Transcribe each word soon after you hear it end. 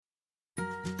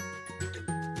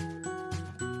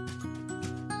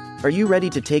Are you ready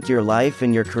to take your life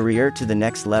and your career to the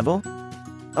next level?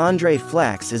 Andre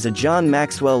Flax is a John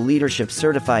Maxwell Leadership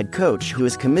Certified Coach who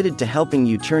is committed to helping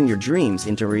you turn your dreams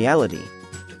into reality.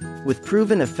 With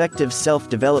proven effective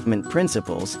self-development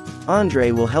principles, Andre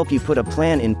will help you put a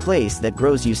plan in place that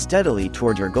grows you steadily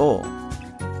toward your goal.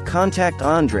 Contact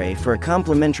Andre for a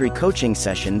complimentary coaching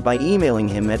session by emailing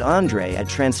him at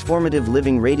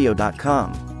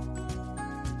andre@transformativelivingradio.com.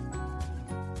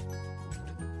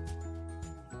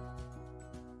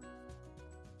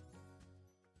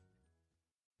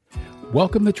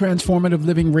 Welcome to Transformative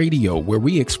Living Radio, where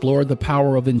we explore the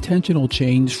power of intentional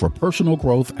change for personal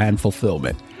growth and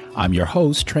fulfillment. I'm your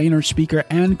host, trainer, speaker,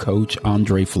 and coach,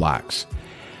 Andre Flax.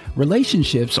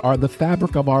 Relationships are the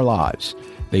fabric of our lives.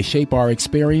 They shape our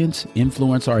experience,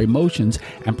 influence our emotions,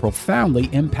 and profoundly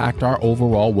impact our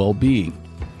overall well-being.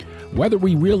 Whether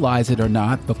we realize it or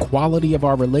not, the quality of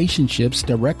our relationships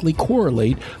directly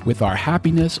correlate with our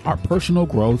happiness, our personal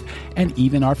growth, and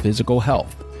even our physical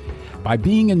health. By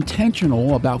being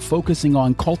intentional about focusing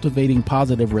on cultivating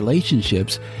positive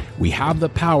relationships, we have the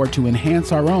power to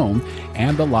enhance our own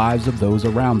and the lives of those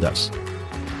around us.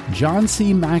 John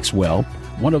C. Maxwell,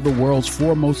 one of the world's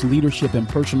foremost leadership and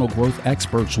personal growth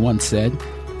experts, once said,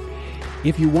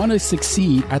 "If you want to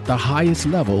succeed at the highest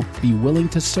level, be willing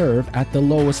to serve at the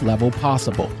lowest level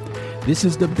possible. This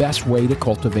is the best way to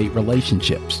cultivate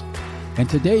relationships." In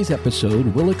today's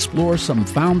episode, we'll explore some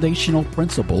foundational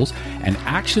principles and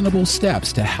actionable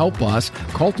steps to help us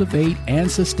cultivate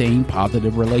and sustain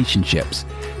positive relationships.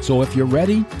 So if you're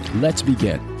ready, let's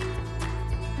begin.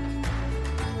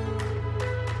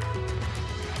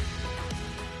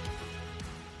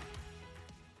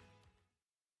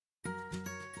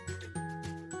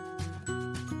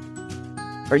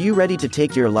 Are you ready to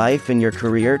take your life and your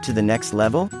career to the next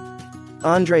level?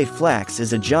 Andre Flax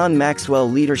is a John Maxwell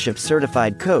Leadership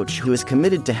Certified Coach who is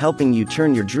committed to helping you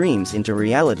turn your dreams into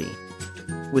reality.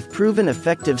 With proven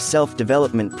effective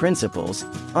self-development principles,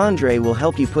 Andre will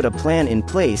help you put a plan in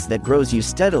place that grows you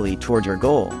steadily toward your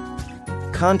goal.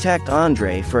 Contact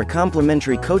Andre for a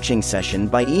complimentary coaching session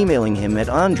by emailing him at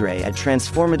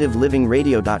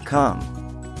andre@transformativelivingradio.com.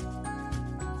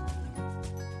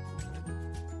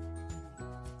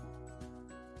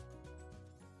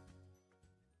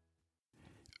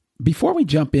 Before we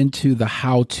jump into the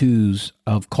how-tos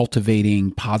of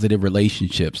cultivating positive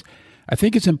relationships, I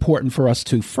think it's important for us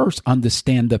to first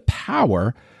understand the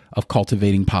power of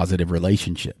cultivating positive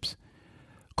relationships.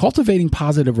 Cultivating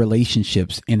positive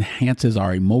relationships enhances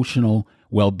our emotional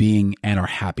well-being and our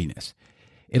happiness.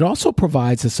 It also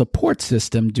provides a support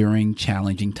system during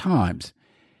challenging times.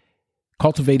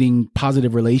 Cultivating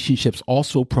positive relationships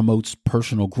also promotes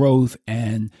personal growth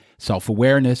and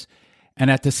self-awareness. And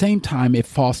at the same time, it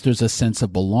fosters a sense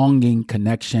of belonging,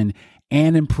 connection,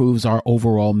 and improves our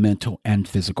overall mental and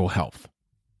physical health.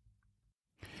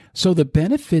 So the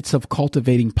benefits of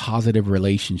cultivating positive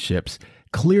relationships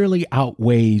clearly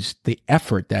outweighs the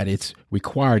effort that it's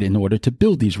required in order to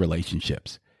build these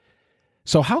relationships.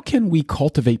 So how can we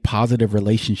cultivate positive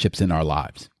relationships in our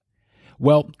lives?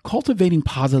 Well, cultivating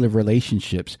positive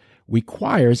relationships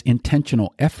requires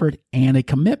intentional effort and a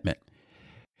commitment.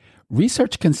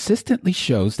 Research consistently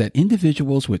shows that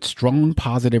individuals with strong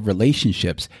positive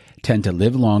relationships tend to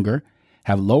live longer,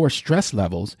 have lower stress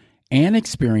levels, and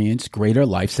experience greater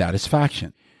life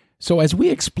satisfaction. So as we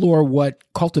explore what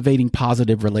cultivating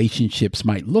positive relationships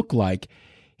might look like,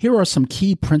 here are some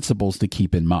key principles to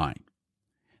keep in mind.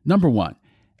 Number one,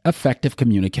 effective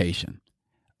communication.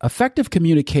 Effective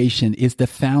communication is the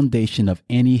foundation of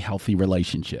any healthy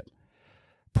relationship.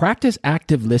 Practice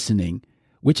active listening,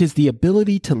 which is the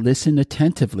ability to listen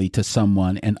attentively to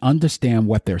someone and understand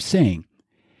what they're saying.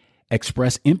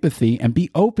 Express empathy and be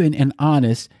open and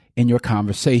honest in your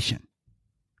conversation.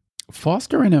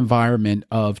 Foster an environment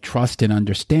of trust and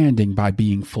understanding by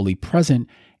being fully present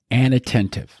and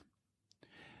attentive.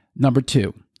 Number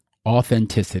two,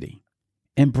 authenticity.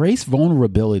 Embrace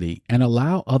vulnerability and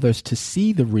allow others to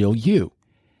see the real you.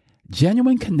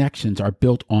 Genuine connections are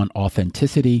built on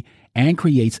authenticity and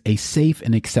creates a safe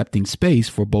and accepting space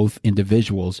for both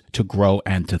individuals to grow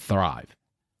and to thrive.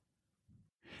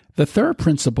 The third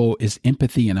principle is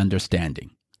empathy and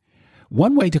understanding.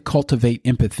 One way to cultivate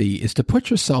empathy is to put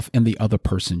yourself in the other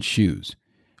person's shoes.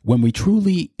 When we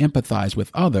truly empathize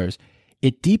with others,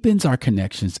 it deepens our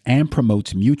connections and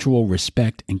promotes mutual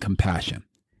respect and compassion.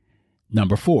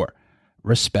 Number four,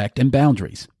 respect and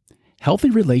boundaries.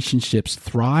 Healthy relationships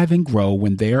thrive and grow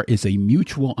when there is a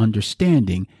mutual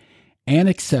understanding and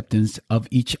acceptance of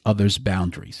each other's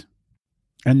boundaries.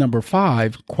 And number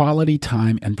five, quality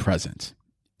time and presence.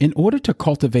 In order to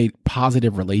cultivate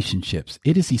positive relationships,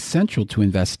 it is essential to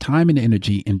invest time and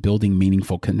energy in building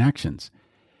meaningful connections.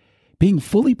 Being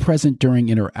fully present during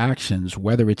interactions,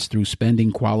 whether it's through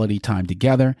spending quality time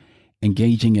together,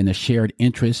 engaging in a shared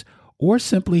interest, or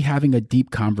simply having a deep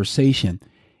conversation,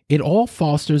 it all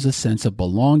fosters a sense of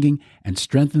belonging and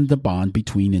strengthens the bond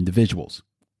between individuals.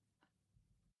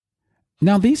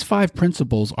 Now, these 5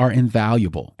 principles are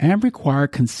invaluable and require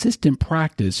consistent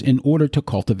practice in order to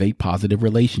cultivate positive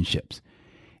relationships.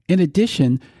 In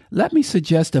addition, let me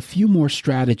suggest a few more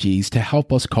strategies to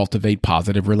help us cultivate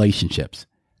positive relationships.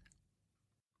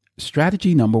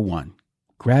 Strategy number 1,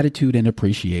 gratitude and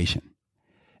appreciation.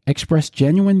 Express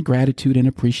genuine gratitude and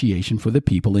appreciation for the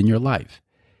people in your life.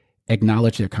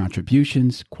 Acknowledge their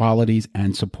contributions, qualities,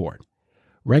 and support.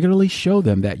 Regularly show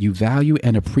them that you value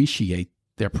and appreciate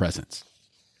their presence.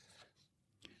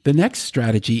 The next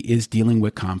strategy is dealing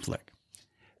with conflict.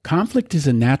 Conflict is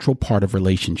a natural part of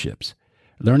relationships.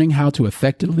 Learning how to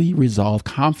effectively resolve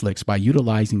conflicts by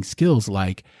utilizing skills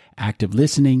like active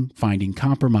listening, finding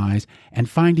compromise, and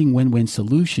finding win-win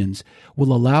solutions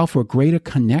will allow for greater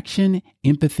connection,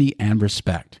 empathy, and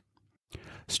respect.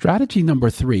 Strategy number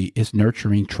 3 is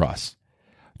nurturing trust.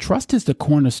 Trust is the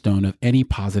cornerstone of any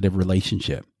positive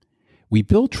relationship. We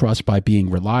build trust by being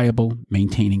reliable,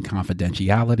 maintaining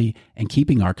confidentiality, and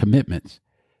keeping our commitments.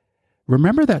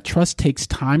 Remember that trust takes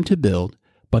time to build,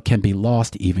 but can be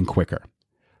lost even quicker.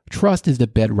 Trust is the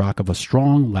bedrock of a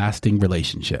strong, lasting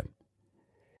relationship.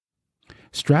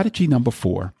 Strategy number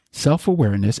 4,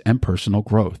 self-awareness and personal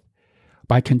growth.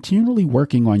 By continually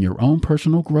working on your own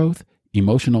personal growth,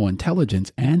 emotional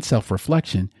intelligence, and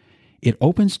self-reflection, it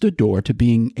opens the door to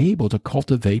being able to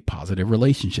cultivate positive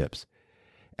relationships.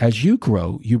 As you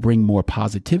grow, you bring more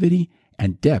positivity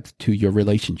and depth to your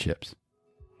relationships.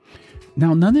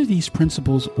 Now, none of these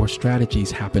principles or strategies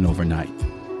happen overnight.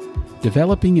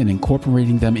 Developing and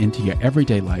incorporating them into your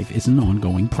everyday life is an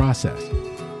ongoing process.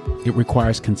 It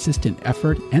requires consistent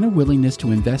effort and a willingness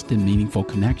to invest in meaningful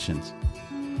connections.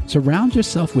 Surround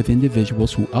yourself with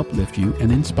individuals who uplift you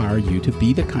and inspire you to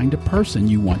be the kind of person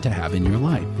you want to have in your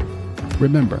life.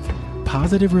 Remember,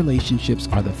 positive relationships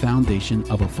are the foundation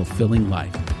of a fulfilling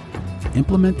life.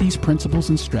 Implement these principles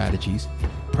and strategies,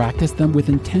 practice them with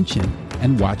intention,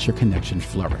 and watch your connections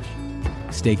flourish.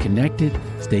 Stay connected,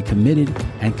 stay committed,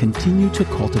 and continue to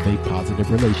cultivate positive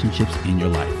relationships in your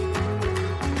life.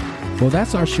 Well,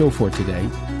 that's our show for today.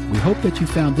 We hope that you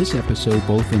found this episode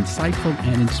both insightful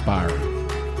and inspiring.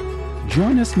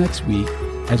 Join us next week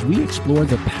as we explore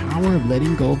the power of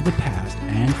letting go of the past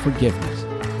and forgiveness.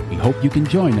 We hope you can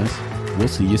join us. We'll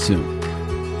see you soon.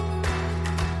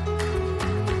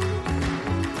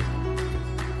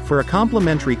 For a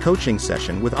complimentary coaching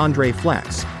session with Andre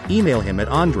Flax, email him at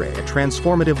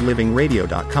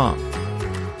andre@transformativelivingradio.com.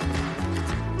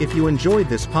 If you enjoyed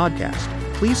this podcast,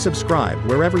 please subscribe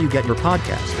wherever you get your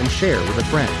podcasts and share with a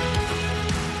friend.